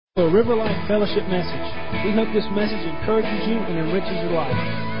A River Life Fellowship message. We hope this message encourages you and enriches your life.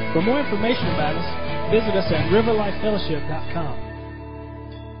 For more information about us, visit us at riverlifefellowship.com.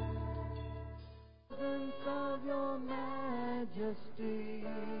 Of your majesty.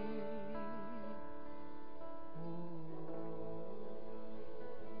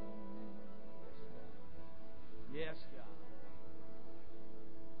 Yes, God.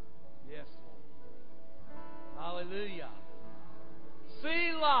 Yes, Lord. Hallelujah.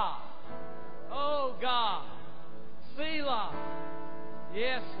 Selah. Oh, God. Selah.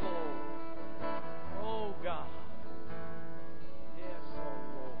 Yes, Lord. Oh, God. Yes, oh,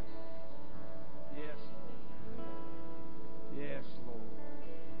 Lord. Yes, Lord. Yes, Lord.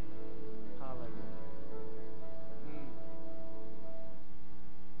 Hallelujah.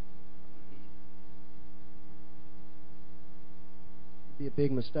 It'd be a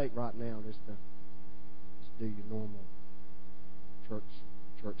big mistake right now just to do your normal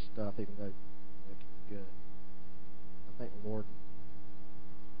church stuff, even though that can be good. I think the Lord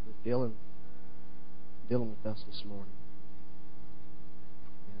is dealing with us this morning.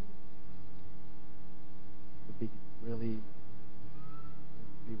 And it would be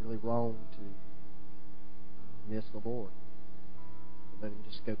really wrong to miss the Lord, to let Him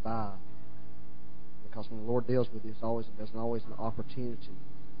just go by. Because when the Lord deals with you, there's always an opportunity.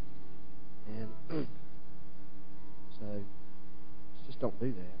 And so just don't do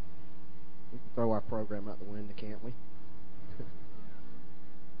that. We can throw our program out the window, can't we?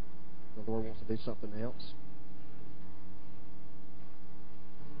 The Lord wants to do something else.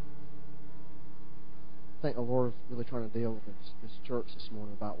 I think the Lord is really trying to deal with this church this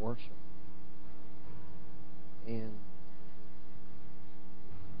morning about worship. And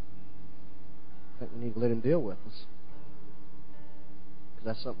I think we need to let Him deal with us. Because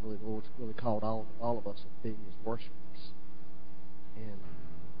that's something really the Lord's really called all of us to be, as worshipers. And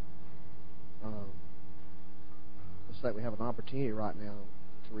it's like we have an opportunity right now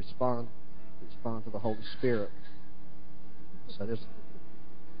to respond to the Holy Spirit. So there's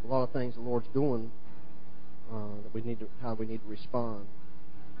a lot of things the Lord's doing that how we need to respond.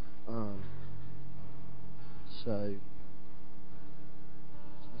 So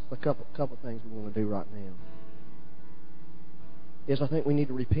a couple things we want to do right now is I think we need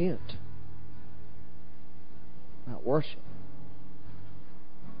to repent about worship.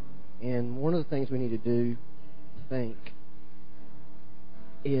 And one of the things we need to do, I think,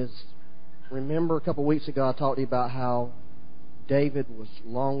 is remember a couple of weeks ago I talked to you about how David was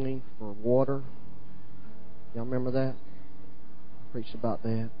longing for water. Y'all remember that? I preached about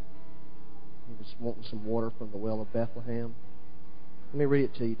that. He was wanting some water from the well of Bethlehem. Let me read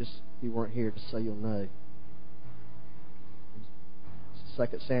it to you, just if you weren't here, just so you'll know. 2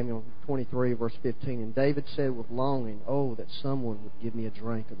 Samuel 23, verse 15. And David said with longing, "Oh, that someone would give me a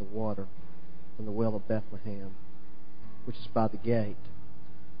drink of the water from the well of Bethlehem, which is by the gate."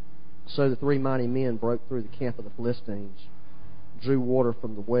 So the three mighty men broke through the camp of the Philistines, drew water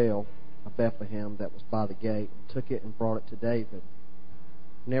from the well of Bethlehem that was by the gate, and took it and brought it to David.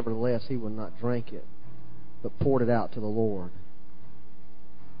 Nevertheless, he would not drink it, but poured it out to the Lord.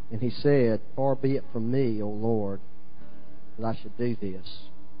 And he said, "Far be it from me, O Lord, that I should do this.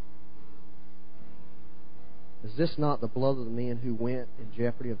 Is this not the blood of the men who went in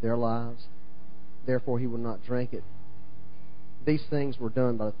jeopardy of their lives? Therefore he would not drink it." These things were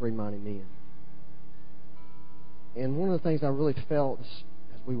done by the three mighty men. And one of the things I really felt as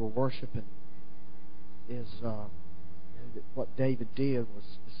we were worshiping is what David did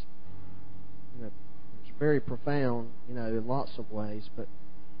was, it was very profound, in lots of ways. But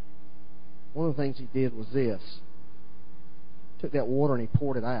one of the things he did was this: he took that water and he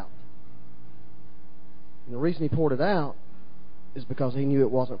poured it out. And the reason he poured it out is because he knew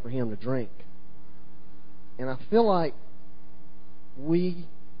it wasn't for him to drink. And I feel like we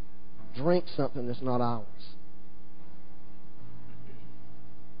drink something that's not ours.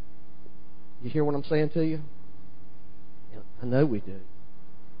 You hear what I'm saying to you? I know we do.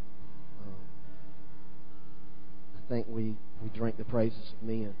 I think we drink the praises of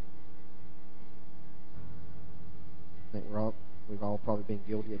men. I think we've all probably been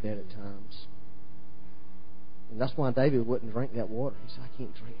guilty of that at times. And that's why David wouldn't drink that water. He said, "I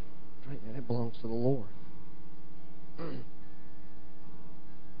can't drink that. It belongs to the Lord."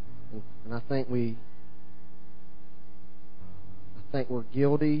 And I think we're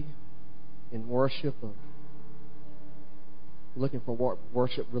guilty in worship of looking for what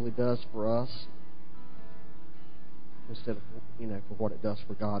worship really does for us instead of, for what it does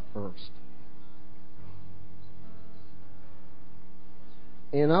for God first.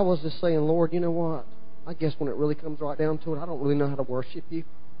 And I was just saying, Lord, you know what? I guess when it really comes right down to it, I don't really know how to worship you.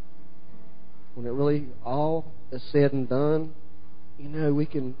 when it really all is said and done, you know, we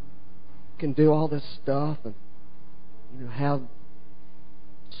can do all this stuff and, you know, have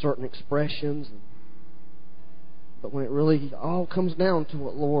certain expressions, but when it really all comes down to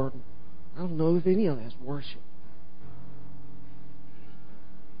it, Lord, I don't know if any of that's worship.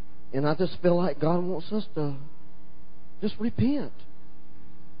 And I just feel like God wants us to just repent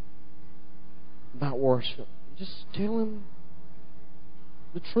about worship. Just tell Him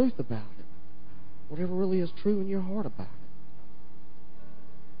the truth about it. Whatever really is true in your heart about it.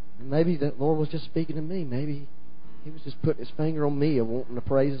 And maybe that Lord was just speaking to me. Maybe He was just putting His finger on me of wanting the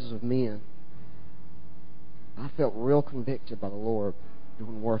praises of men. I felt real convicted by the Lord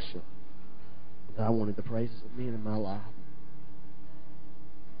during worship that I wanted the praises of men in my life.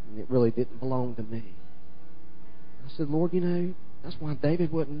 And it really didn't belong to me. I said, Lord, you know, that's why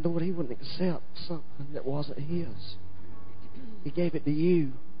David wouldn't do it. He wouldn't accept something that wasn't his. He gave it to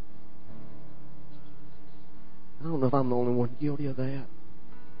you. I don't know if I'm the only one guilty of that.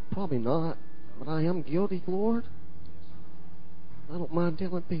 Probably not. But I am guilty, Lord. I don't mind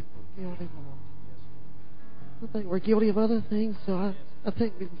telling people I'm guilty, Lord. I think we're guilty of other things, so I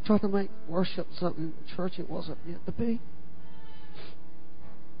think we try to make worship something in the church it wasn't meant to be.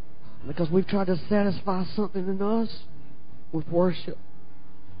 Because we've tried to satisfy something in us with worship.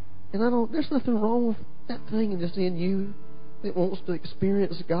 And there's nothing wrong with that thing that's in you that wants to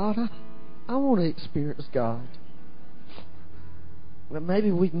experience God. I want to experience God. But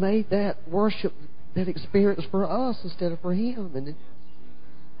maybe we've made that worship, that experience for us instead of for Him. And it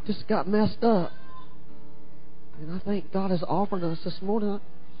just got messed up. And I think God has offered us this morning,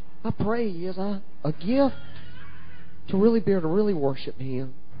 I pray, is a gift to really be able to really worship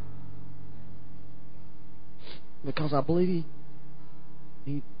Him. Because I believe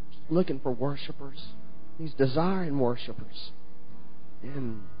He's looking for worshipers. He's desiring worshipers.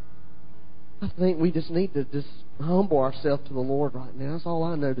 And I think we just need to just humble ourselves to the Lord right now. That's all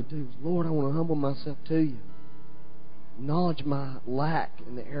I know to do. Lord, I want to humble myself to You. Acknowledge my lack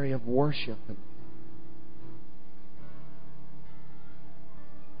in the area of worship. And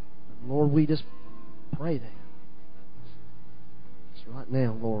Lord, we just pray that. So right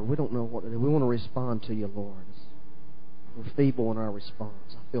now, Lord, we don't know what to do. We want to respond to You, Lord. We're feeble in our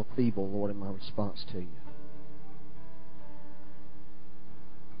response. I feel feeble, Lord, in my response to You.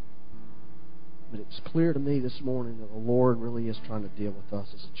 But it's clear to me this morning that the Lord really is trying to deal with us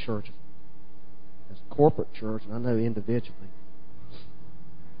as a church, as a corporate church, and I know individually.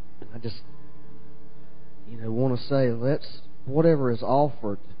 And I just, want to say, whatever is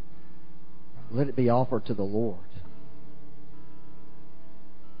offered, let it be offered to the Lord.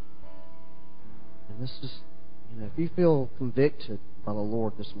 And this is, if you feel convicted by the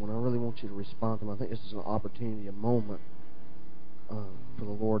Lord this morning, I really want you to respond to Him. I think this is an opportunity, a moment for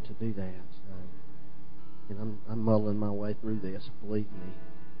the Lord to do that. So, and I'm muddling my way through this, believe me.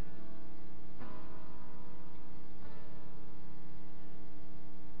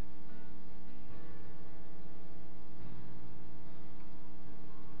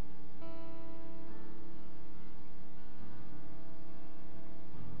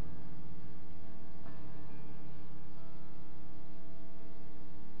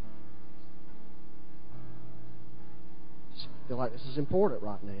 I feel like this is important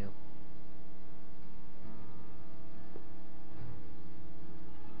right now.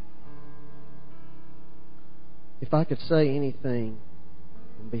 If I could say anything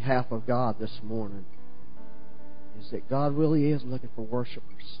on behalf of God this morning, is that God really is looking for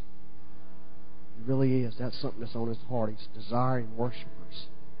worshipers. He really is. That's something that's on His heart. He's desiring worshipers.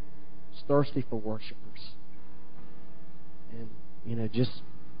 He's thirsty for worshipers. And,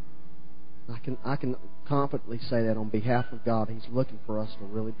 I can confidently say that on behalf of God, He's looking for us to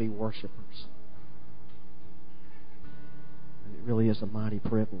really be worshipers. And it really is a mighty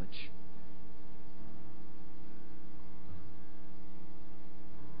privilege.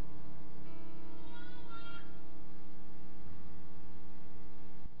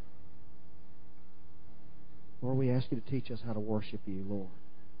 Lord, we ask You to teach us how to worship You, Lord.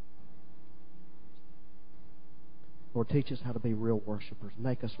 Lord, teach us how to be real worshipers.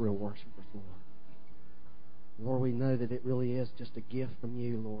 Make us real worshipers, Lord. Lord, we know that it really is just a gift from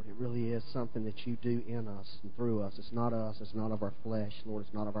You, Lord. It really is something that You do in us and through us. It's not us. It's not of our flesh, Lord.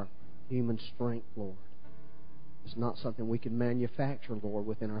 It's not of our human strength, Lord. It's not something we can manufacture, Lord,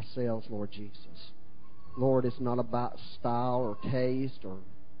 within ourselves, Lord Jesus. Lord, it's not about style or taste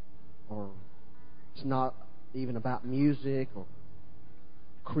or it's not even about music or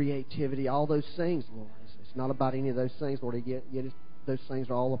creativity, all those things, Lord. It's not about any of those things, Lord. Yet those things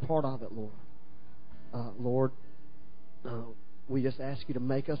are all a part of it, Lord. Lord, we just ask you to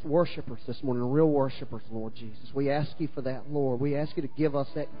make us worshipers this morning, real worshipers, Lord Jesus. We ask you for that, Lord. We ask you to give us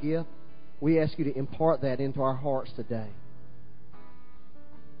that gift. We ask you to impart that into our hearts today.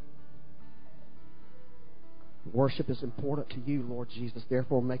 Worship is important to you, Lord Jesus.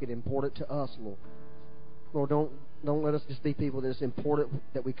 Therefore, make it important to us, Lord. Lord, don't let us just be people that it's important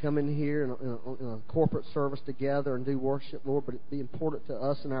that we come in here in a corporate service together and do worship, Lord, but it be important to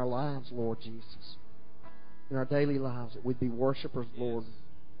us in our lives, Lord Jesus. In our daily lives, that we'd be worshipers, Lord.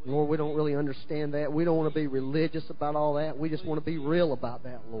 Lord, we don't really understand that. We don't want to be religious about all that. We just want to be real about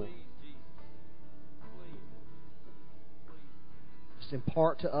that, Lord. Just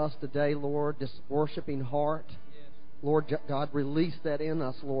impart to us today, Lord, this worshiping heart. Lord God, release that in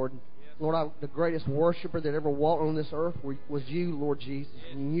us, Lord. Lord, the greatest worshiper that ever walked on this earth was you, Lord Jesus.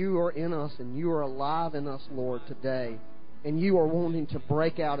 And you are in us, and you are alive in us, Lord, today. And you are wanting to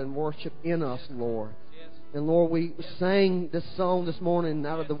break out and worship in us, Lord. And Lord, we sang this song this morning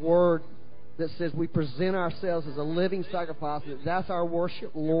out of the Word that says we present ourselves as a living sacrifice. That's our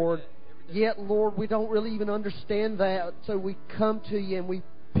worship, Lord. Yet, Lord, we don't really even understand that. So we come to you and we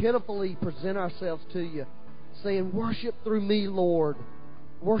pitifully present ourselves to you, saying, worship through me, Lord.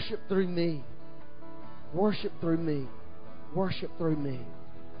 Worship through me. Worship through me. Worship through me.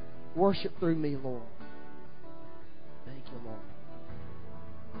 Worship through me, Lord. Thank you, Lord.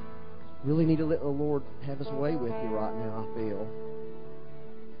 Really need to let the Lord have His way with you right now, I feel.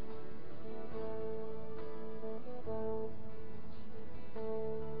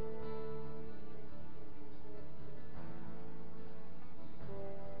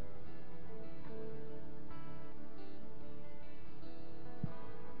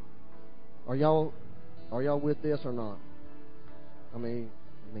 Are y'all with this or not? I mean,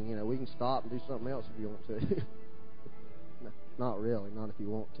 you know, we can stop and do something else if you want to. No, not really, not if you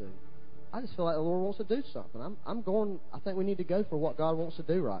want to. I just feel like the Lord wants to do something. I think we need to go for what God wants to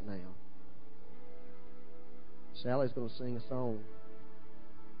do right now. Sally's going to sing a song.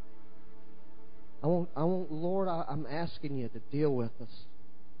 Lord, I'm asking you to deal with us.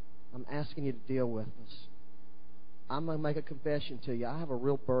 I'm asking you to deal with us. I'm going to make a confession to you. I have a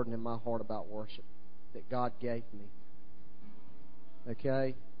real burden in my heart about worship that God gave me.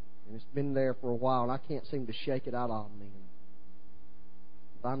 Okay? And it's been there for a while, and I can't seem to shake it out of me.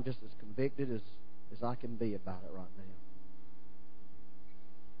 I'm just as convicted as I can be about it right now.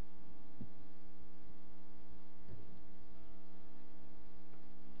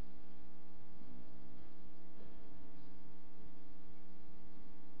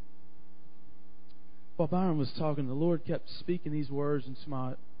 While Byron was talking, the Lord kept speaking these words into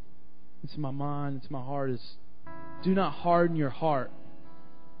my mind, into my heart, is do not harden your heart.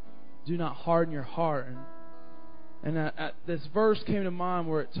 Do not harden your heart. And this verse came to mind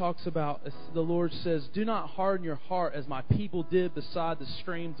where it talks about, the Lord says, do not harden your heart as my people did beside the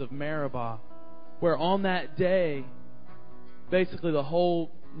streams of Meribah, where on that day, basically the whole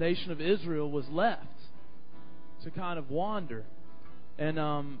nation of Israel was left to kind of wander. And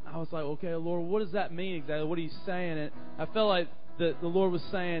I was like, okay, Lord, what does that mean exactly? What are you saying? And I felt like the Lord was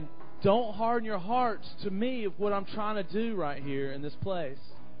saying, don't harden your hearts to me of what I'm trying to do right here in this place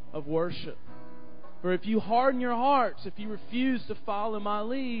of worship. For if you harden your hearts, if you refuse to follow my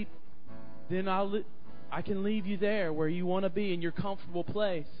lead, then I can leave you there where you want to be in your comfortable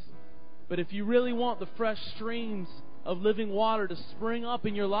place. But if you really want the fresh streams of living water to spring up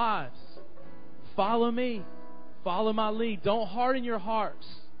in your lives, follow me. Follow my lead. Don't harden your hearts.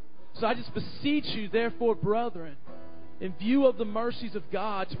 So I just beseech you, therefore, brethren, in view of the mercies of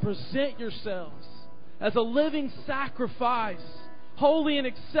God, to present yourselves as a living sacrifice, holy and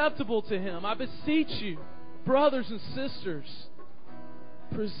acceptable to Him. I beseech you, brothers and sisters,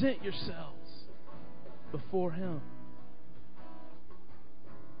 present yourselves before Him.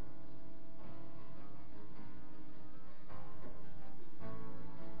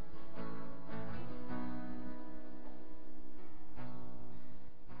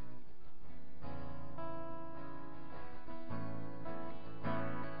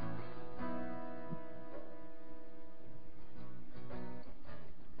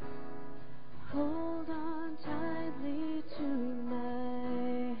 Hold on tightly to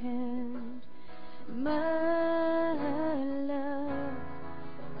my hand, my love.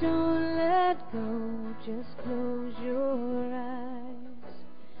 Don't let go, just close your eyes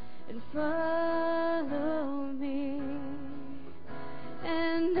and follow me,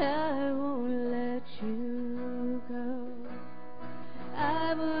 and I won't let you go.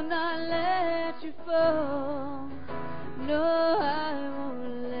 I will not let you fall. No, I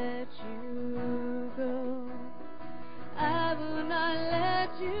won't let you go. I will not let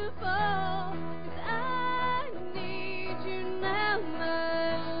you fall, 'cause I need you now.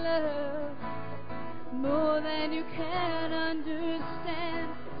 you can't understand.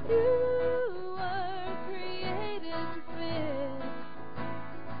 You were created to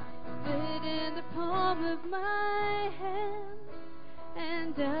fit in the palm of my hand,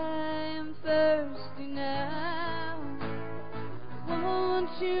 and I am thirsty now.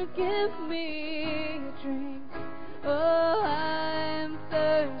 Won't you give me a drink? Oh, I am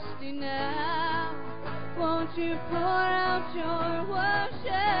thirsty now. Won't you pour out your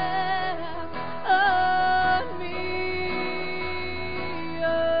worship on me?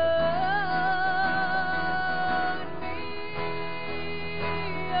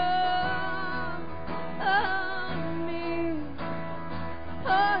 On me.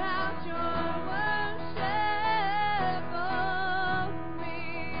 Pour out your worship on me.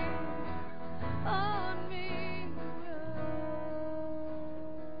 On me.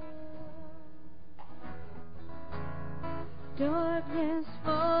 Darkness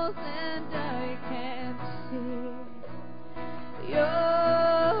falls and I can't see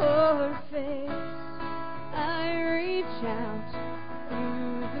your face. I reach out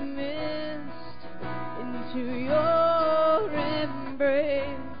through the mist into your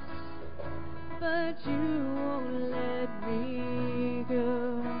embrace, but you won't let me go.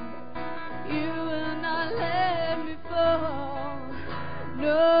 You will not let me fall.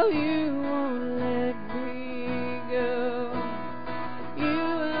 No, you won't let me go. You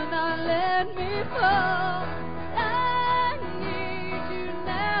will not let me fall. I need you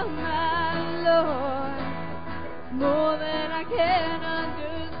now, my Lord, more than I can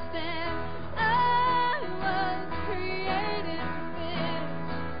understand. I was created to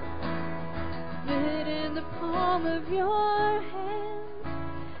fit in the palm of your hand,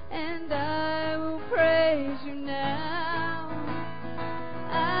 and I will praise you now.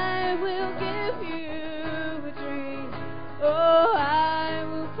 I will give you a drink. Oh, I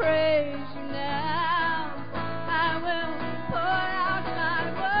will praise you now. I will pour out my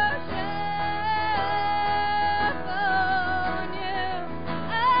worship on you.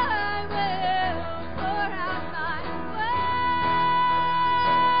 I will pour out my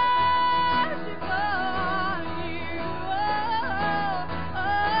worship on you.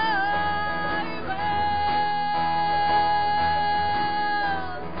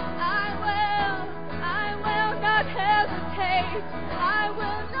 I will not hesitate. I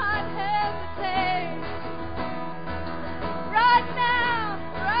will not hesitate. Right now,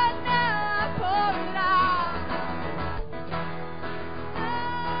 I pour it out. I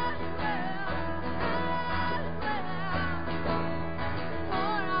will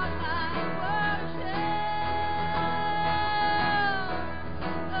pour out my worship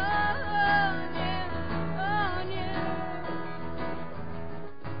on you.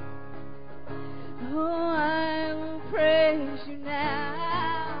 Oh, I will praise you now.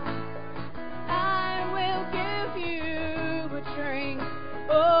 I will give you a drink.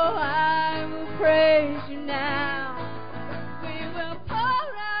 Oh, I will praise you now. We will pour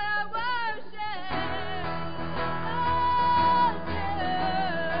out our worship on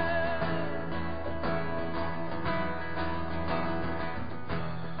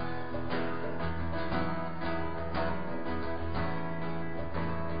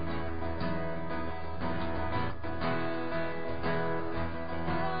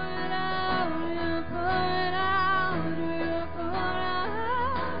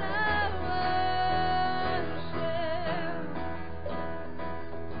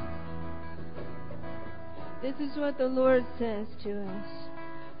This is what the Lord says to us.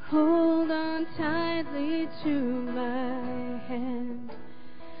 Hold on tightly to my hand,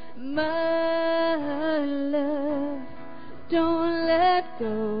 my love. Don't let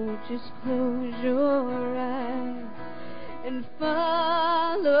go, just close your eyes and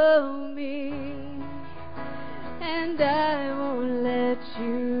follow me, and I won't let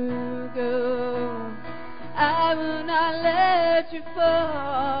you go. I will not let you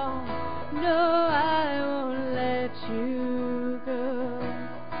fall. No, I won't let you go.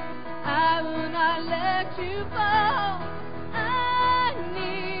 I will not let you fall. I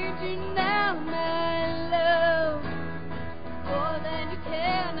need you now, my love, more than you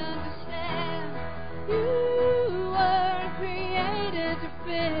can understand. You were created to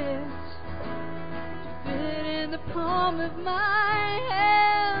fit in the palm of my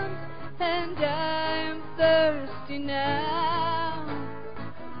hand, and I am thirsty now.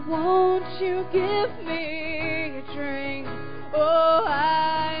 Won't you give me a drink? Oh,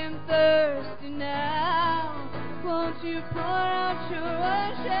 I am thirsty now. Won't you pour out your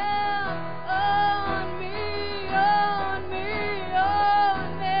worship on me, on me,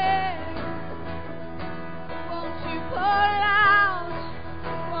 on me? Won't you pour it out?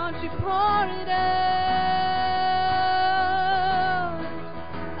 Won't you pour it out?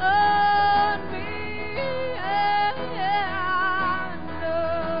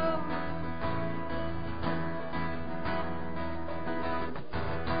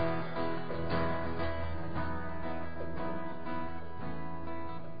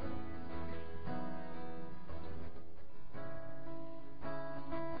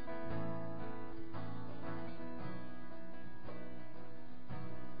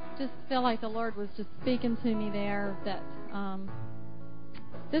 just feel like the Lord was just speaking to me there that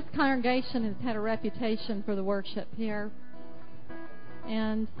this congregation has had a reputation for the worship here.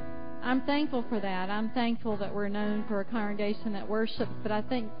 And I'm thankful for that. I'm thankful that we're known for a congregation that worships, but I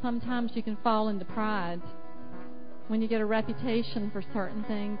think sometimes you can fall into pride when you get a reputation for certain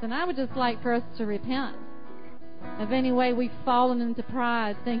things. And I would just like for us to repent of any way we've fallen into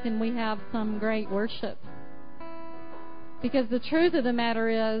pride thinking we have some great worship. Because the truth of the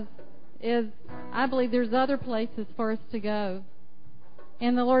matter is I believe there's other places for us to go.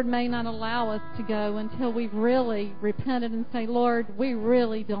 And the Lord may not allow us to go until we've really repented and say, Lord, we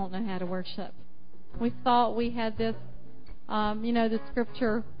really don't know how to worship. We thought we had this, the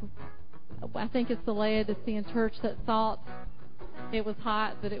scripture, I think it's the Laodicean church that thought it was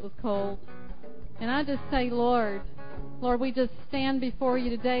hot, but it was cold. And I just say, Lord, we just stand before you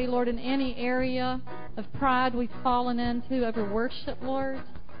today, Lord, in any area of pride we've fallen into over worship, Lord.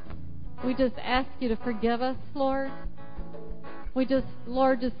 We just ask you to forgive us, Lord. We just,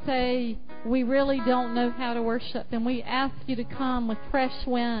 Lord, just say we really don't know how to worship. And we ask you to come with fresh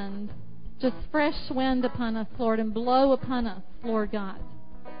wind. Just fresh wind upon us, Lord, and blow upon us, Lord God.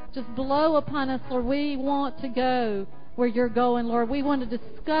 Just blow upon us, Lord. We want to go where you're going, Lord. We want to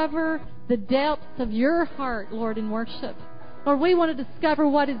discover the depths of your heart, Lord, in worship. Lord, we want to discover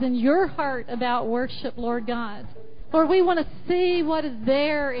what is in your heart about worship, Lord God. Lord, we want to see what is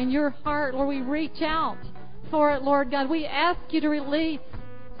there in your heart. Lord, we reach out for it, Lord God. We ask you to release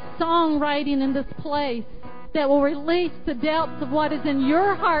songwriting in this place that will release the depths of what is in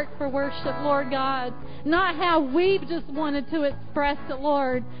your heart for worship, Lord God. Not how we've just wanted to express it,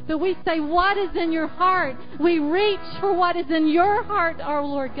 Lord, but we say, what is in your heart? We reach for what is in your heart, our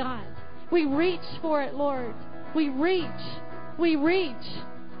Lord God. We reach for it, Lord. We reach. We reach.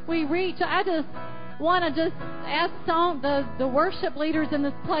 We reach. I just want to ask the worship leaders in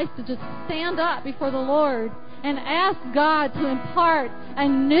this place to just stand up before the Lord and ask God to impart a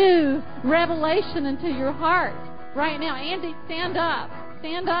new revelation into your heart right now. Andy, stand up.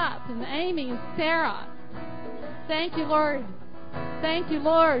 Stand up. And Amy and Sarah. Thank you, Lord. Thank you,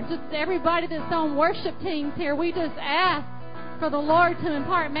 Lord. Just everybody that's on worship teams here, we just ask for the Lord to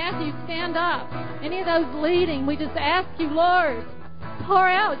impart. Matthew, stand up. Any of those leading, we just ask you, Lord, pour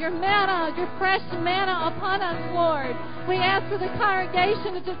out your manna, your fresh manna upon us, Lord. We ask for the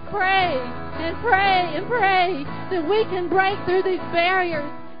congregation to just pray and pray and pray that we can break through these barriers.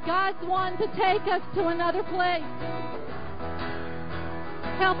 God's wanting to take us to another place.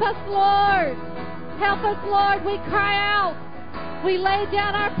 Help us, Lord. Help us, Lord. We cry out. We lay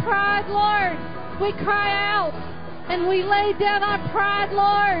down our pride, Lord. We cry out and we lay down our pride,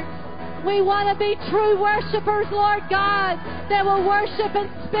 Lord. We want to be true worshipers, Lord God, that will worship in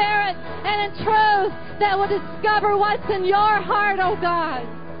spirit and in truth, that will discover what's in your heart, oh God.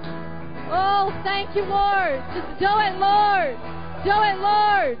 Oh, thank you, Lord. Just do it, Lord. Do it,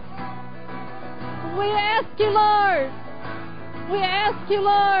 Lord. We ask you, Lord. We ask you,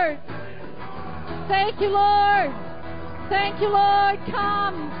 Lord. Thank you, Lord. Thank you, Lord.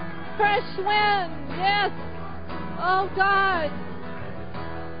 Come. Fresh wind. Yes. Oh, God.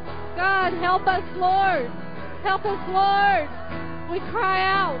 God, help us, Lord. Help us, Lord. We cry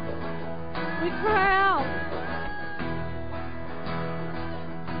out. We cry out.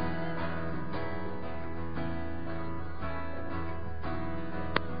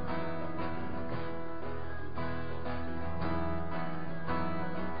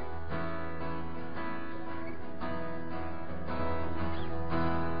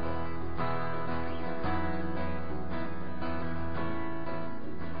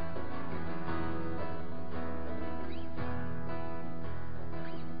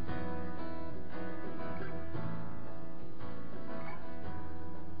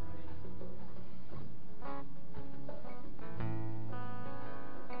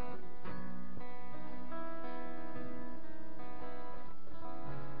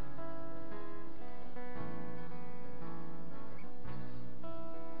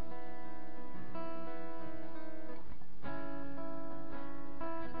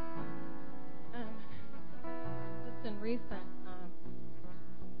 Recent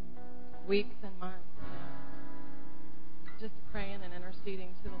weeks and months, just praying and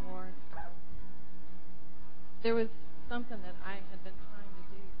interceding to the Lord. There was something that I had been trying to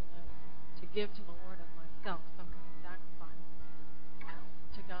do, to give to the Lord of myself, some kind of sacrifice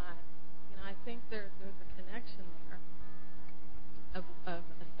to God. I think there's a connection there of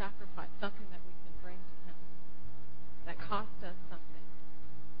a sacrifice, something that we can bring to Him that cost us something,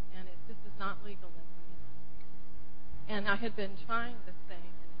 and this is not legal information. And I had been trying this thing,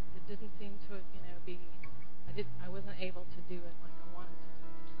 and it didn't seem to, be. I wasn't able to do it like I wanted to do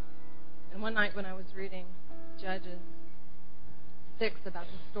it. one night when I was reading Judges 6 about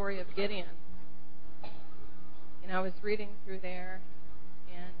the story of Gideon, and I was reading through there,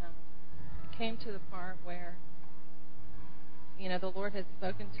 and I came to the part where, the Lord had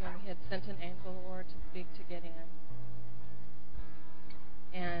spoken to him. He had sent an angel of the Lord to speak to Gideon.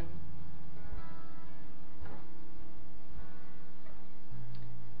 And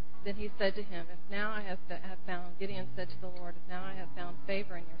then he said to him, Gideon said to the Lord, if now I have found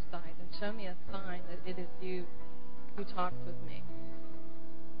favor in your sight, then show me a sign that it is you who talks with me.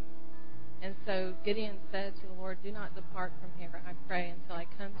 And so Gideon said to the Lord, do not depart from here, I pray, until I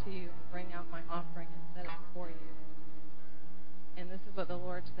come to you and bring out my offering and set it before you. And this is what the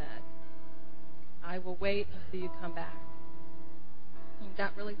Lord said, I will wait until you come back. And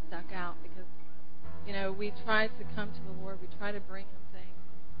that really stuck out because, we try to come to the Lord, we try to bring him things.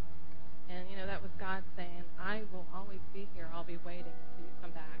 And, that was God saying, I will always be here. I'll be waiting until you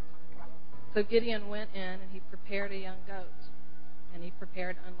come back. So Gideon went in and he prepared a young goat. And he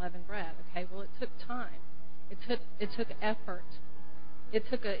prepared unleavened bread. Okay, well, it took time. It took effort.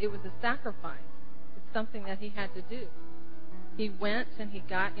 It was a sacrifice. It's something that he had to do. He went and he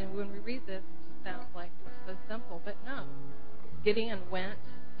got, when we read this, it sounds like it was so simple, but no. Gideon went,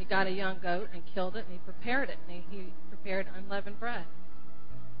 he got a young goat and killed it, and he prepared it. And he prepared unleavened bread.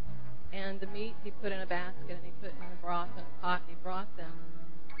 And the meat he put in a basket, and he put in the broth in a pot, and he brought them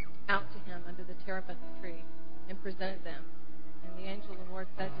out to him under the terebinth tree and presented them. And the angel of the Lord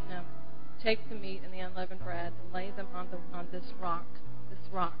said to him, take the meat and the unleavened bread and lay them on this rock,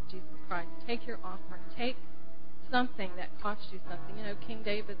 Jesus Christ. Take your offering. Take something that cost you something. King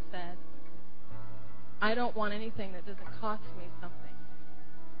David said, I don't want anything that doesn't cost me something.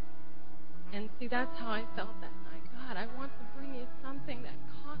 And see, that's how I felt that night. God, I want to bring you something that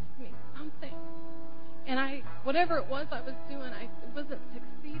cost me something. And whatever it was I was doing, it wasn't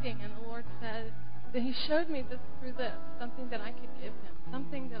succeeding. And the Lord said, that he showed me this through this, something that I could give him,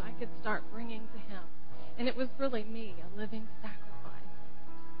 something that I could start bringing to him. And it was really me, a living sacrifice,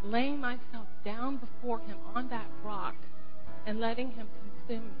 laying myself down before him on that rock and letting him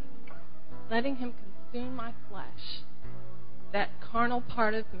consume me, letting him consume my flesh, that carnal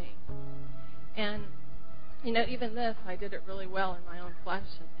part of me. And, even this, I did it really well in my own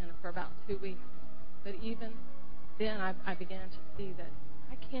flesh and for about 2 weeks. But even then, I began to see that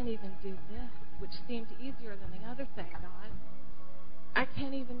I can't even do this, which seemed easier than the other thing, God. I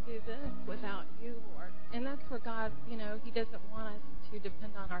can't even do this without you, Lord. And that's where God, he doesn't want us to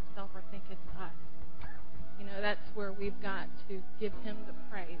depend on ourselves or think it's us. That's where we've got to give him the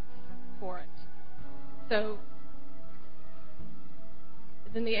praise for it. So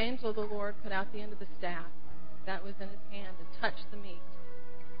then the angel of the Lord put out the end of the staff that was in his hand and touched the meat.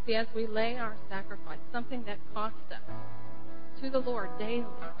 See, as we lay our sacrifice, something that cost us, to the Lord daily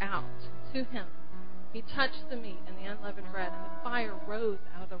out to him, he touched the meat and the unleavened bread, and the fire rose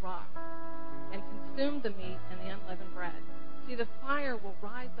out of the rock and consumed the meat and the unleavened bread. See, the fire will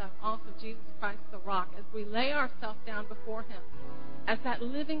rise up off of Jesus Christ the rock as we lay ourselves down before him as that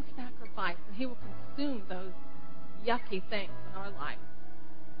living sacrifice, and he will consume those yucky things in our life.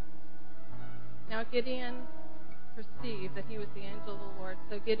 Now Gideon perceived that he was the angel of the Lord.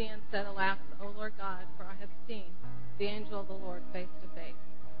 So Gideon said, alas, O Lord God, for I have seen the angel of the Lord face to face.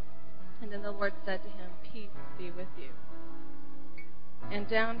 And then the Lord said to him, peace be with you. And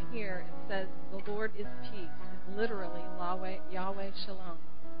down here it says, the Lord is peace. It's literally Yahweh Shalom.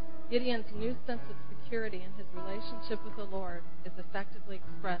 Gideon's new sense of security in his relationship with the Lord is effectively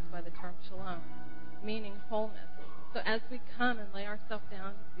expressed by the term shalom, meaning wholeness. So as we come and lay ourselves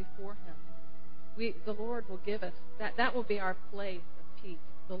down before him, the Lord will give us, that will be our place of peace.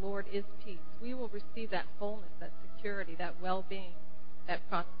 The Lord is peace. We will receive that wholeness, that security, that well-being, that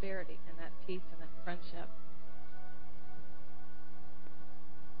prosperity, and that peace and that friendship.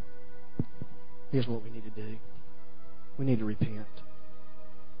 Here's what we need to do. We need to repent.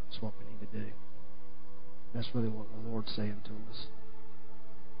 That's what we need to do. That's really what the Lord's saying to us.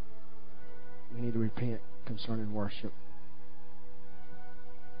 We need to repent concerning worship.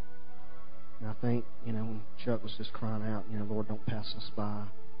 And I think, when Chuck was just crying out, Lord, don't pass us by.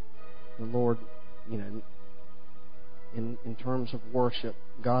 The Lord, in terms of worship,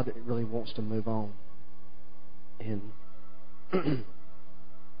 God really wants to move on. And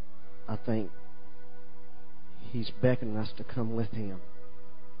I think he's beckoning us to come with him.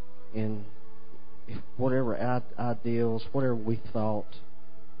 And if whatever ideals, whatever we thought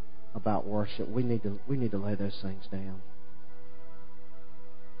about worship, we need to lay those things down.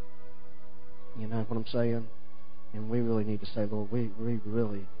 You know what I'm saying? And we really need to say, Lord, we really,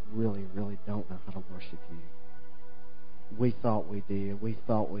 really, really don't know how to worship you. We thought we did. We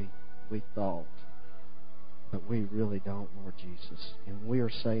thought we we thought. But we really don't, Lord Jesus. And we are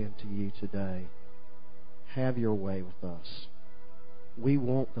saying to you today, have your way with us. We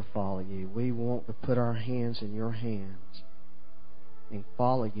want to follow you. We want to put our hands in your hands and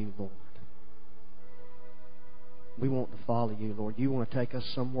follow you, Lord. We want to follow you, Lord. You want to take us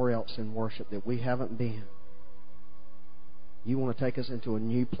somewhere else in worship that we haven't been. You want to take us into a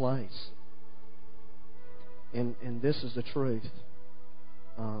new place. And this is the truth.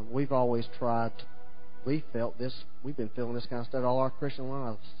 We've always tried, we've been feeling this kind of stuff all our Christian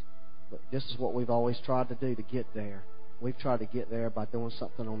lives. But this is what we've always tried to do to get there. We've tried to get there by doing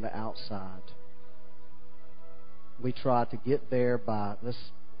something on the outside. We tried to get there by, let's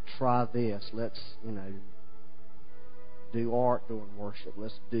try this. Let's, do art during worship.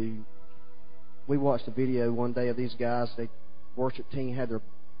 We watched a video one day of these guys. The worship team had their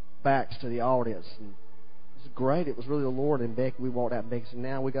backs to the audience. And it was great. It was really the Lord. And Becky, we walked out and Becky said,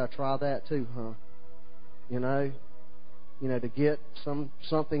 now we got to try that too, huh? To get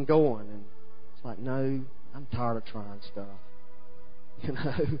something going. And it's like, no, I'm tired of trying stuff.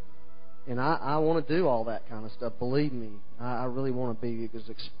 And I want to do all that kind of stuff. Believe me, I really want to be as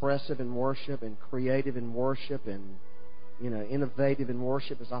expressive in worship and creative in worship and innovative in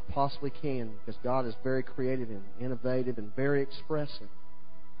worship as I possibly can, because God is very creative and innovative and very expressive.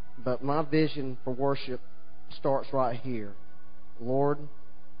 But my vision for worship starts right here. Lord,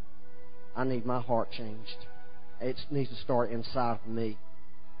 I need my heart changed. It needs to start inside of me.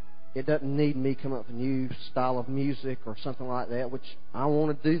 It doesn't need me coming up with a new style of music or something like that, which I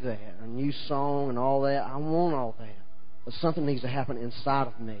want to do that. A new song and all that. I want all that. But something needs to happen inside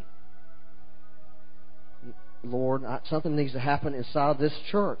of me. Lord, something needs to happen inside of this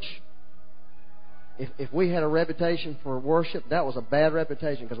church. If we had a reputation for worship, that was a bad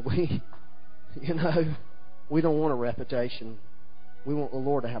reputation, because we don't want a reputation. We want the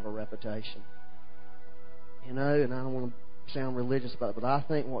Lord to have a reputation. And I don't want to sound religious about it, but I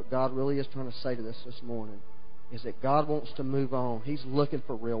think what God really is trying to say to us this morning is that God wants to move on. He's looking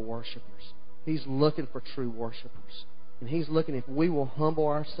for real worshipers. He's looking for true worshipers. And He's looking if we will humble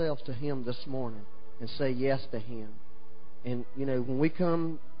ourselves to Him this morning and say yes to Him. And, when we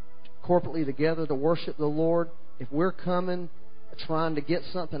come corporately together to worship the Lord, if we're coming trying to get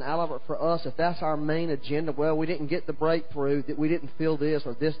something out of it for us, if that's our main agenda, well, we didn't get the breakthrough, that we didn't feel this,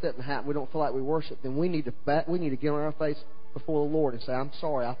 or this didn't happen, we don't feel like we worship, then we need to get on our face before the Lord and say, I'm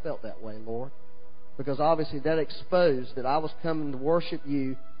sorry I felt that way, Lord. Because obviously that exposed that I was coming to worship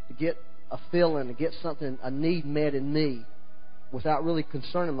you to get a feeling, to get something, a need met in me, without really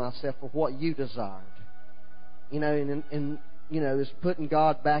concerning myself with what you desired. It's putting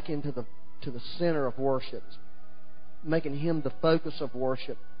God back into the center of worship, making Him the focus of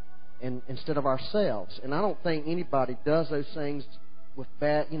worship, and instead of ourselves. And I don't think anybody does those things with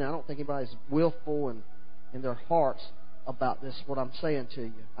bad. I don't think anybody's willful in their hearts about this. What I'm saying to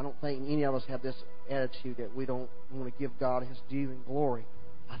you, I don't think any of us have this attitude that we don't want to give God His due and glory.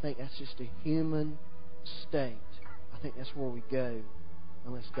 I think that's just a human state. I think that's where we go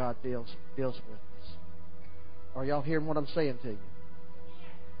unless God deals with us. Are y'all hearing what I'm saying to you?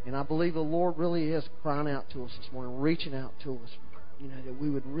 And I believe the Lord really is crying out to us this morning, reaching out to us, that we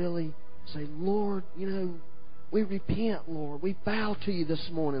would really say, Lord, we repent, Lord. We bow to you this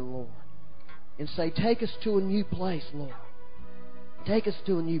morning, Lord. And say, take us to a new place, Lord. Take us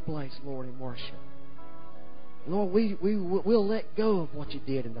to a new place, Lord, in worship. Lord, we'll let go of what you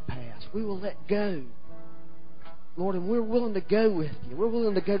did in the past. We will let go. Lord, and we're willing to go with you. We're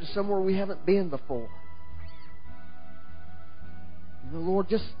willing to go to somewhere we haven't been before. And the Lord,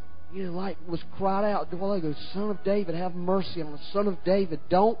 just, like was cried out a while ago, Son of David, have mercy on us. Son of David,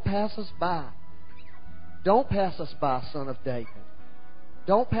 don't pass us by. Don't pass us by, Son of David.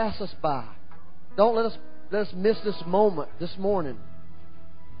 Don't pass us by. Don't let us miss this moment, this morning,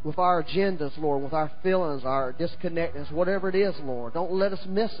 with our agendas, Lord, with our feelings, our disconnectedness, whatever it is, Lord. Don't let us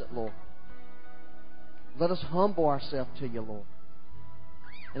miss it, Lord. Let us humble ourselves to you, Lord,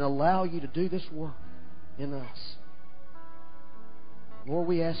 and allow you to do this work in us. Lord,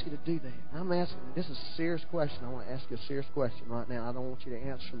 we ask you to do that. And I'm asking, this is a serious question. I want to ask you a serious question right now. I don't want you to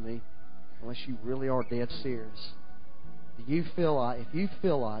answer me unless you really are dead serious. If you feel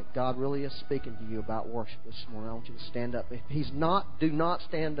like God really is speaking to you about worship this morning, I want you to stand up. If He's not, do not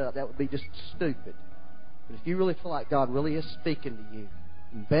stand up. That would be just stupid. But if you really feel like God really is speaking to you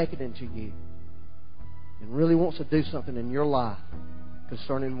and beckoning to you and really wants to do something in your life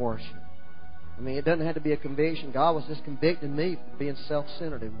concerning worship, it doesn't have to be a conviction. God was just convicting me for being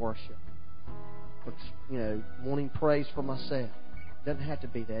self-centered in worship, for, wanting praise for myself. It doesn't have to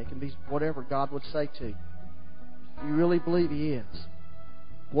be that. It can be whatever God would say to you. If you really believe He is,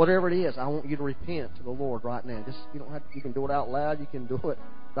 Whatever it is, I want you to repent to the Lord right now. Just you don't have to, you can do it out loud, you can do it.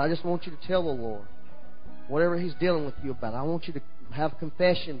 But I just want you to tell the Lord whatever He's dealing with you about. I want you to have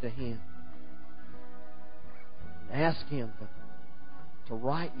confession to Him. And ask Him to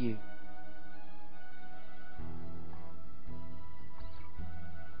right you.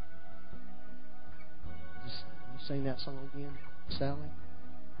 Can you sing that song again, Sally?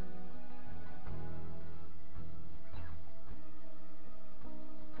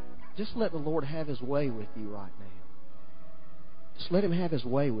 Just let the Lord have His way with you right now. Just let Him have His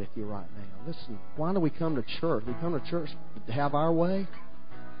way with you right now. Listen, why do we come to church? We come to church to have our way.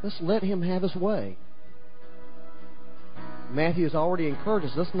 Let's let Him have His way. Matthew has already encouraged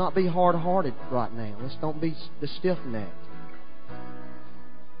us. Let's not be hard-hearted right now. Let's don't be stiff-necked.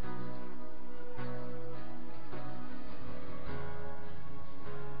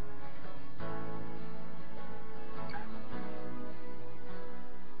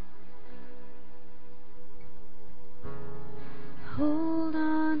 Hold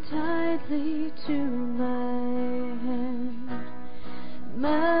on tightly to my hand,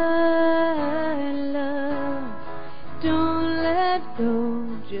 my love. Don't let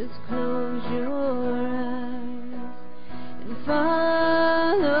go. Just close your eyes and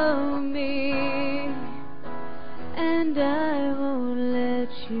follow me, and I won't let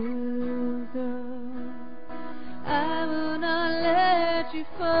you go. I will not let you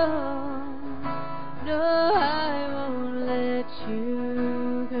fall. No, I won't let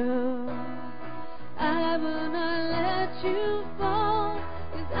you go. I will not let you fall,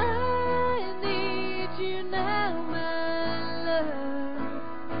 'cause I need you now, my love,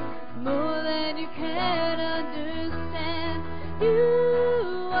 more than you can understand.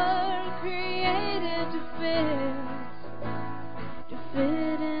 You were created to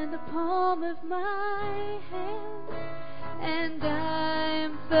fit in the palm of my hand, and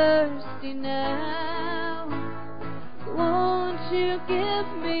I'm thirsty now. Won't you give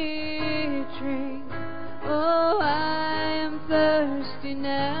me a drink? Oh, I am thirsty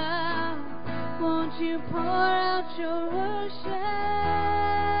now. Won't you pour out your worship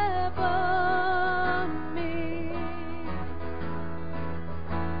on me?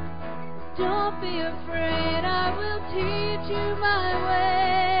 Don't be afraid, I will teach you my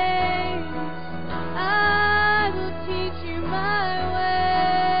ways. I will teach you my ways.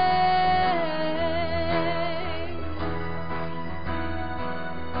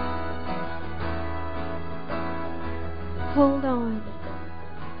 Hold on.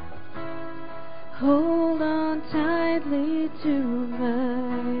 Hold on tightly to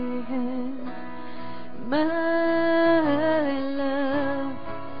my hand, my love.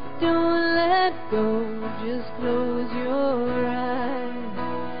 Don't let go. Just close your eyes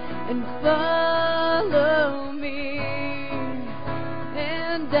and follow me,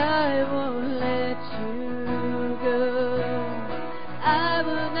 and I won't let you go. I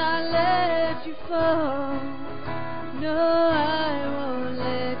will not let you fall. No, I won't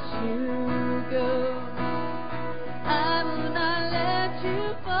let you go. I will not let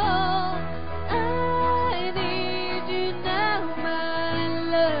you fall. I need you now, my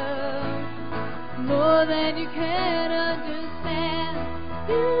love, more than you can understand.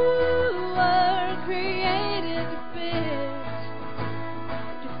 You were created to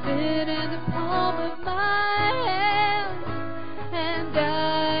fit in the palm of my hand, and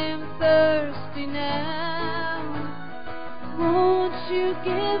I'm thirsty now. Won't you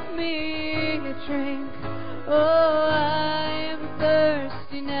give me a drink? Oh, I am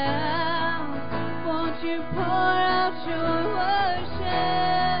thirsty now. Won't you pour out your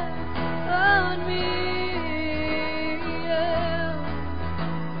worship on me? Yeah.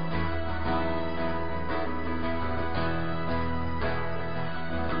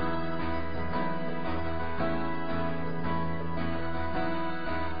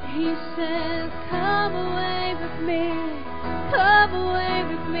 He says, come away with me. Come away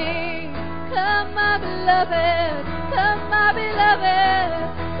with me. Come, my beloved. Come, my beloved.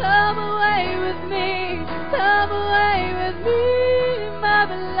 Come away with me. Come away with me, my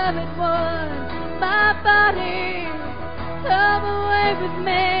beloved one, my body. Come away with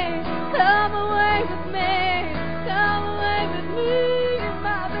me. Come away with me. Come away with me,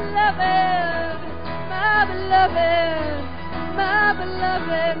 my beloved. My beloved. My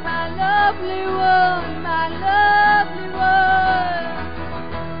beloved. My lovely one. My lovely one.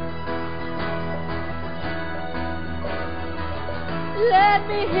 Let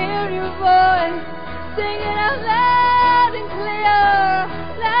me hear your voice, sing it out loud and clear,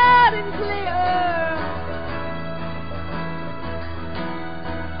 loud and clear.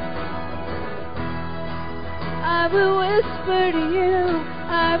 I will whisper to you,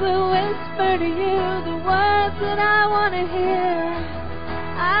 I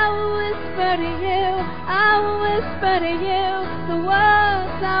whisper to you, I will whisper to you the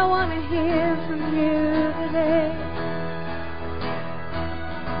words I want to hear from you today.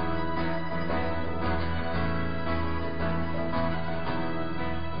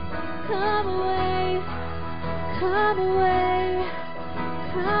 Come away, come away,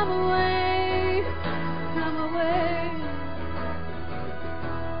 come away, come away.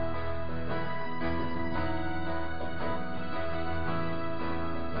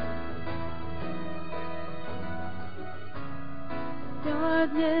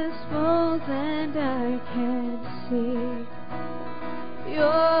 Darkness falls and I can't see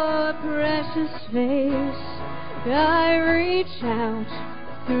your precious face. I reach out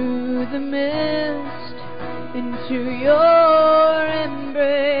through the mist into your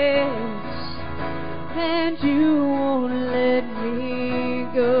embrace, and you won't let me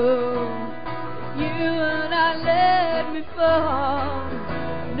go. You will not let me fall.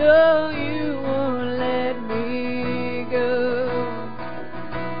 No, you won't let me go.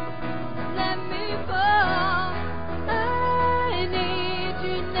 Let me fall. I need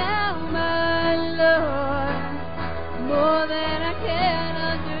you now, my Lord, more than I can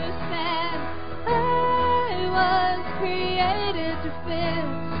understand. I was created to fit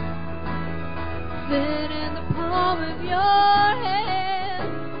in the palm of your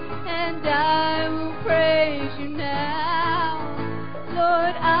hand, and I will praise you now.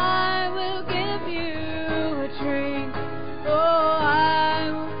 Lord, I will give you a drink. Oh,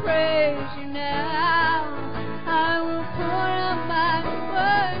 I will praise you now. I will pour out my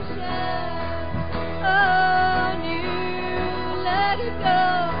worship on you. Let it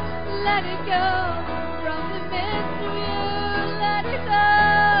go from the midst of you. Let it go.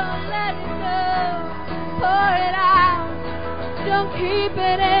 Pour it out. Don't keep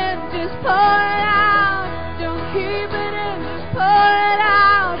it in, just pour it out. Don't keep it in, just pour it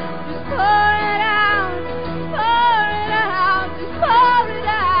out. Just pour it out. Pour it out. Just pour it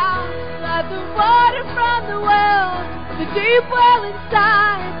out. Like the water from the well, the deep well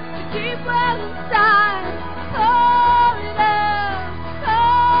inside, the deep well inside. Pour it out.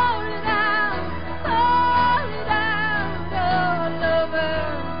 Pour it out. Pour it out. All over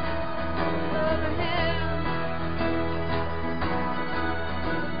him.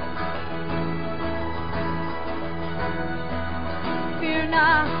 Fear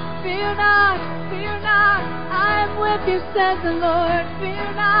not, fear not, fear not, I am with you, says the Lord.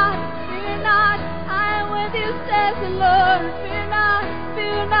 Fear not, I am with you, says the Lord. Fear not,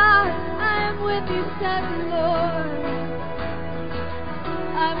 I am with you, says the Lord.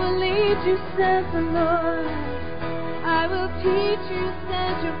 I will lead you, says the Lord. I will teach you,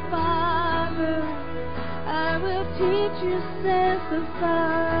 says your Father. I will teach you, says the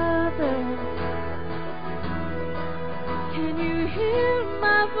Father. Can you hear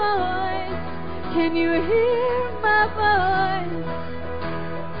my voice? Can you hear my voice?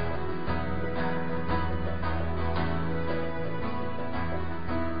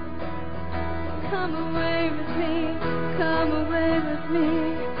 Come away with me, come away with me,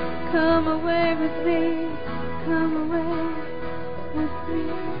 come away with me, come away with me.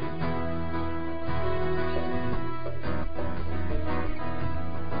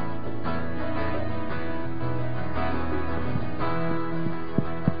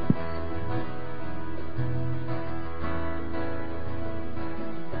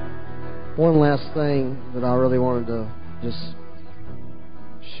 One last thing that I really wanted to just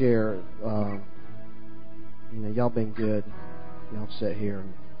share. Y'all been good. Y'all sit here.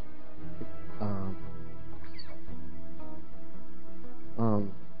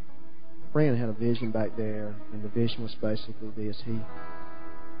 Fran had a vision back there, and the vision was basically this: he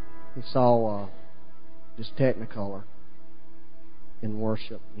saw just Technicolor in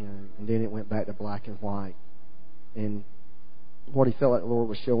worship, and then it went back to black and white, and what he felt like the Lord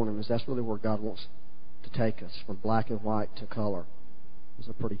was showing him is that's really where God wants to take us, from black and white to color. It's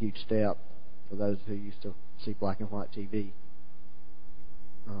a pretty huge step for those who used to see black and white TV.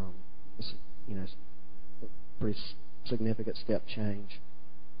 It's a pretty significant step change.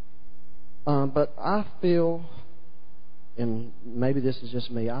 But I feel, and maybe this is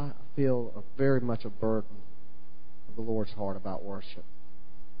just me, I feel very much a burden of the Lord's heart about worship.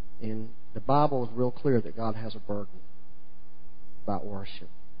 And the Bible is real clear that God has a burden about worship,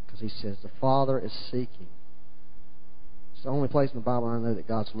 because He says the Father is seeking. It's the only place in the Bible I know that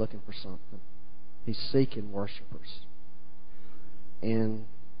God's looking for something. He's seeking worshipers. And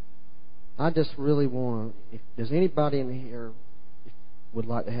I just really want to, if there's anybody in here would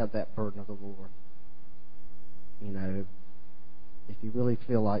like to have that burden of the Lord, if you really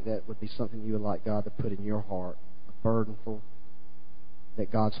feel like that would be something you would like God to put in your heart, a burden for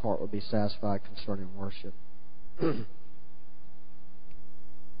that God's heart would be satisfied concerning worship.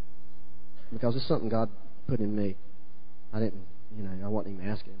 Because it's something God put in me. I wasn't even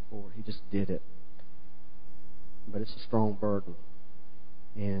asking Him for it. He just did it. But it's a strong burden.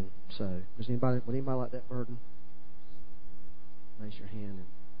 And so, would anybody like that burden? Raise your hand and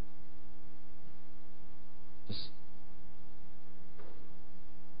just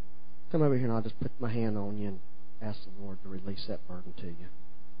come over here, and I'll just put my hand on you and ask the Lord to release that burden to you.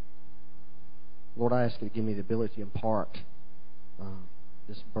 Lord, I ask you to give me the ability to impart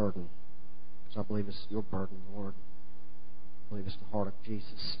this burden, because I believe it's your burden, Lord. I believe it's the heart of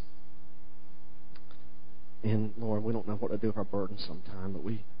Jesus. And Lord, we don't know what to do with our burdens sometimes, but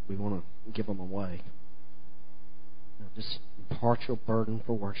we want to give them away. Just impart your burden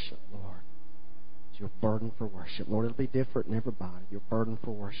for worship, Lord. It's your burden for worship. Lord, it'll be different in everybody. Your burden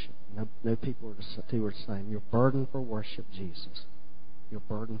for worship. No people are the same. Your burden for worship, Jesus. Your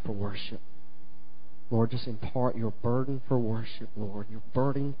burden for worship. Lord, just impart your burden for worship, Lord. Your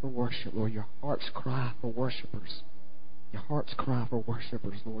burden for worship, Lord. Your heart's cry for worshipers. Your heart's cry for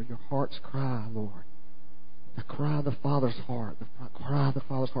worshipers, Lord. Your heart's cry, Lord. The cry of the Father's heart. The cry of the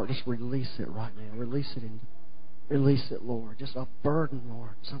Father's heart. Just release it right now. Release it, Lord. Just a burden,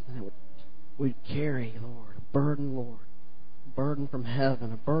 Lord. Something that we'd carry, Lord. A burden, Lord. A burden from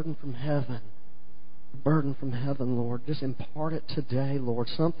heaven. A burden from heaven. A burden from heaven, Lord. Just impart it today, Lord.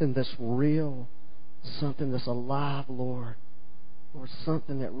 Something that's real. Something that's alive, Lord. Lord,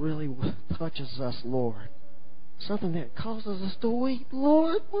 something that really touches us, Lord. Something that causes us to weep,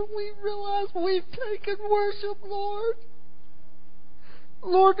 Lord, when we realize we've taken worship, Lord.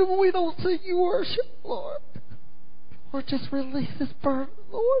 Lord, when we don't see you worship, Lord. Lord, just release this burden,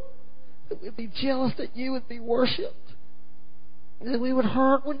 Lord. That we'd be jealous that you would be worshipped. That we would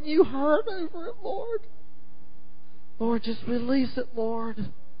hurt when you hurt over it, Lord. Lord, just release it,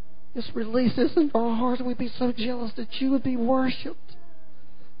 Lord. Just release this into our hearts. We'd be so jealous that you would be worshipped.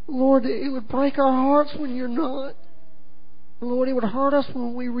 Lord, it would break our hearts when you're not. Lord, it would hurt us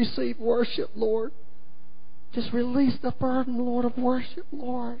when we receive worship, Lord. Just release the burden, Lord, of worship,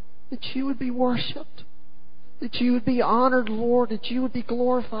 Lord. That you would be worshipped. That you would be honored, Lord. That you would be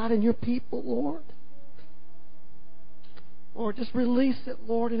glorified in your people, Lord. Lord, just release it,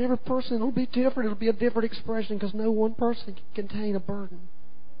 Lord. And every person will be different. It'll be a different expression, because no one person can contain a burden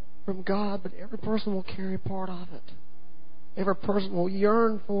from God, but every person will carry part of it. Every person will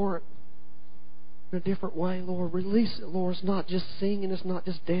yearn for it in a different way, Lord. Release it, Lord. It's not just singing. It's not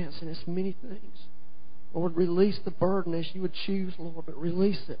just dancing. It's many things. Lord, release the burden as you would choose, Lord, but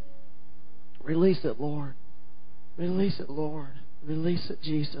release it. Release it, Lord. Release it, Lord. Release it,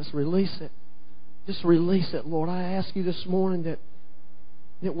 Jesus. Release it. Just release it, Lord. I ask you this morning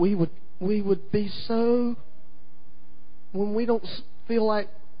that we would be so, when we don't feel like,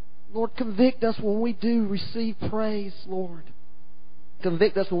 Lord, convict us when we do receive praise, Lord.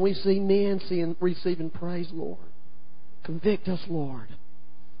 Convict us when we see men receiving praise, Lord. Convict us, Lord.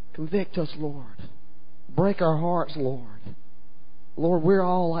 Convict us, Lord. Break our hearts, Lord. Lord, we're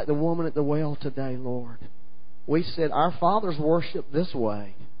all like the woman at the well today, Lord. We said, our fathers worship this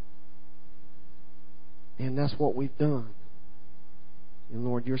way. And that's what we've done. And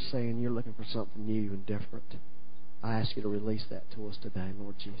Lord, you're saying you're looking for something new and different. I ask you to release that to us today,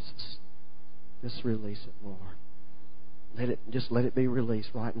 Lord Jesus. Just release it, Lord. Let it be released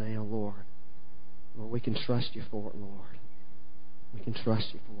right now, Lord. Lord, we can trust you for it, Lord. We can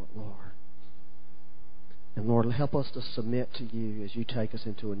trust you for it, Lord. And Lord, help us to submit to you as you take us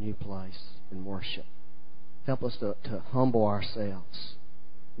into a new place in worship. Help us to humble ourselves,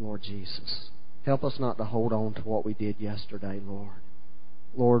 Lord Jesus. Help us not to hold on to what we did yesterday, Lord.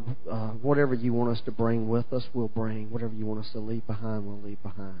 Lord, whatever you want us to bring with us, we'll bring. Whatever you want us to leave behind, we'll leave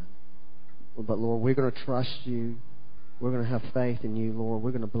behind. But Lord, we're going to trust you. We're going to have faith in you, Lord.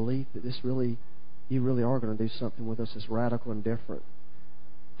 We're going to believe that you really are going to do something with us that's radical and different.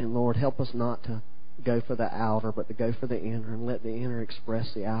 And Lord, help us not to go for the outer, but to go for the inner, and let the inner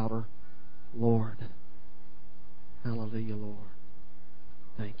express the outer, Lord. Hallelujah, Lord.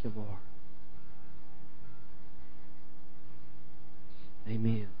 Thank you, Lord.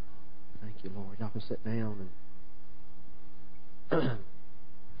 Amen. Thank you, Lord. Y'all can sit down and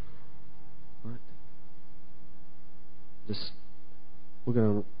what? We're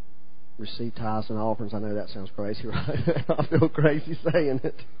going to receive tithes and offerings. I know that sounds crazy, right? I feel crazy saying it.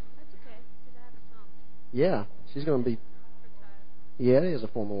 That's okay, because I have a song. Yeah, she's going to be. Yeah, it is a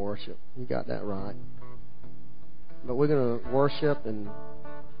form of worship. You got that right. But we're going to worship and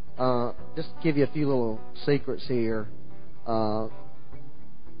just give you a few little secrets here.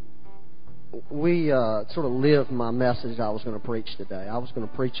 we sort of lived my message I was going to preach today. I was going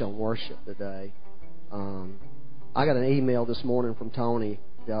to preach on worship today. I got an email this morning from Tony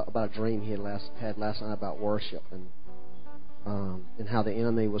about a dream he had last night about worship and how the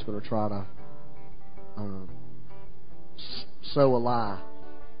enemy was going to try to sow a lie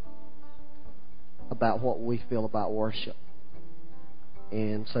about what we feel about worship.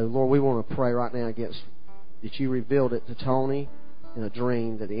 And so, Lord, we want to pray right now against that you revealed it to Tony in a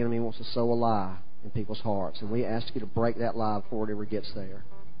dream that the enemy wants to sow a lie in people's hearts. And we ask you to break that lie before it ever gets there.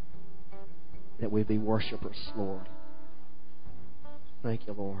 That we be worshipers, Lord. Thank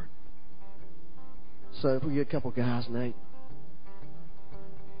you, Lord. So if we get a couple guys, Nate,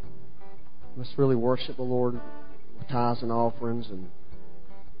 let's really worship the Lord with tithes and offerings, and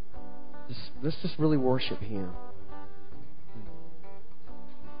let's just really worship Him.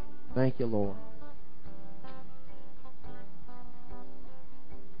 Thank you, Lord.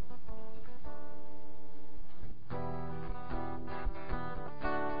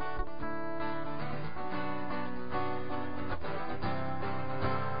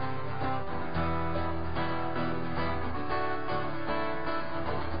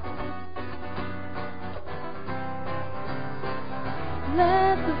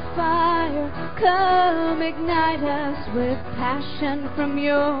 Come ignite us with passion from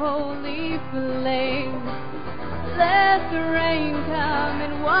your holy flame. Let the rain come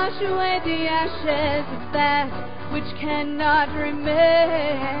and wash away the ashes of that which cannot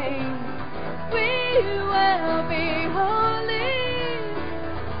remain. We will be holy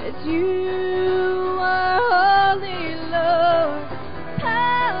as you are holy, Lord.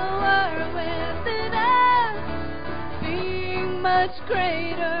 Power within us, being much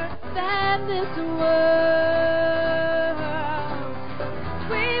greater than this world.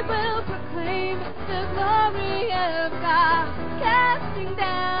 We will proclaim the glory of God, casting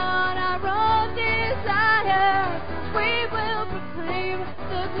down our own desire. We will proclaim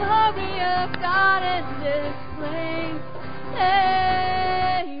the glory of God in this place.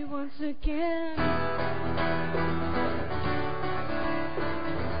 Hey, once again.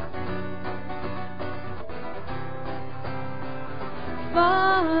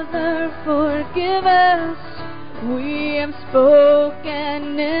 Father, forgive us, we have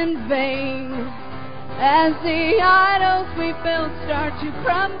spoken in vain. As the idols we built start to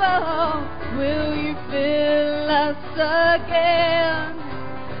crumble, will you fill us again?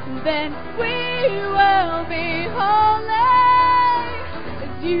 Then we will be holy,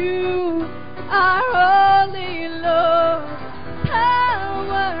 as you are holy, Lord.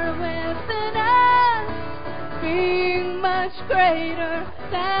 Power within us, being much greater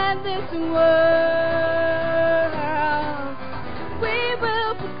than this world. We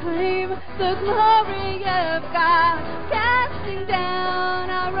will proclaim the glory of God, casting down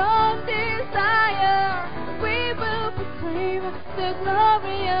our own desire. We will proclaim the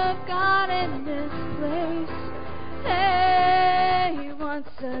glory of God in this place. Hey,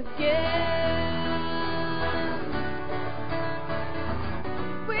 once again.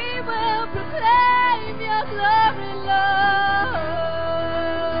 We will proclaim your glory, Lord.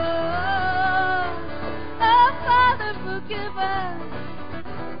 Oh, Father, forgive us.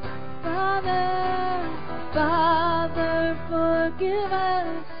 Father, forgive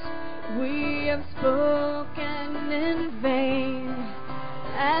us. We have spoken in vain.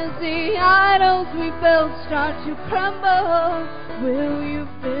 As the idols we built start to crumble, will you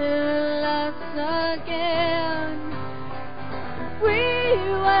fill us again? We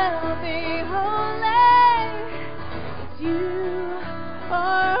will be holy, as you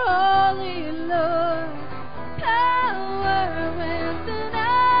are holy, Lord. Power within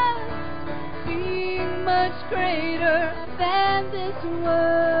us, being much greater than this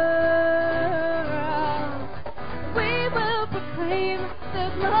world. We will proclaim the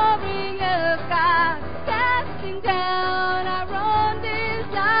glory of God, casting down our own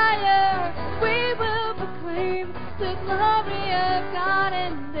desire. We will proclaim the glory of God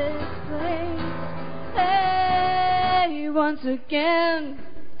in this place. Hey, once again.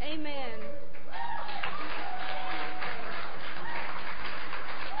 Amen.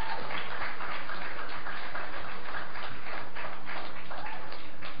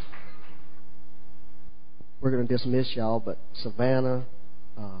 We're going to dismiss y'all, but Savannah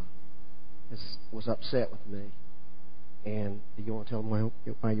was upset with me. And do you want to tell them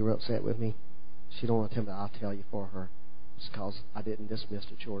why you were upset with me? She don't want to tell me. I'll tell you for her. It's because I didn't dismiss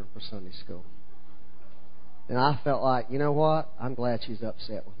the children for Sunday school. And I felt like, you know what? I'm glad she's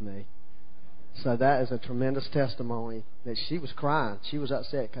upset with me. So that is a tremendous testimony that she was crying. She was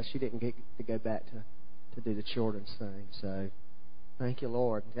upset because she didn't get to go back to do the children's thing. So Thank you,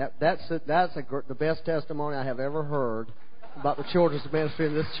 Lord. That's the best testimony I have ever heard about the children's ministry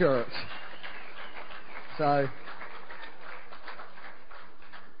in this church. So,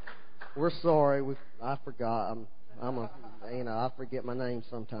 we're sorry. I forgot. I forget my name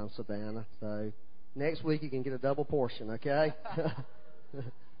sometimes, Savannah. So, next week you can get a double portion, okay?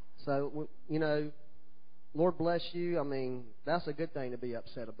 So, Lord bless you. I mean, that's a good thing to be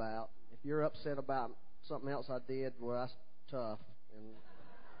upset about. If you're upset about something else I did, well, that's tough.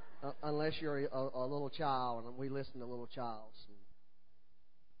 And unless you're a little child, and we listen to little childs.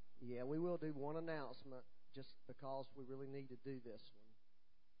 Yeah, we will do one announcement just because we really need to do this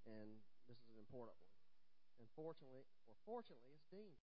one. And this is an important one. And fortunately, it's Dean.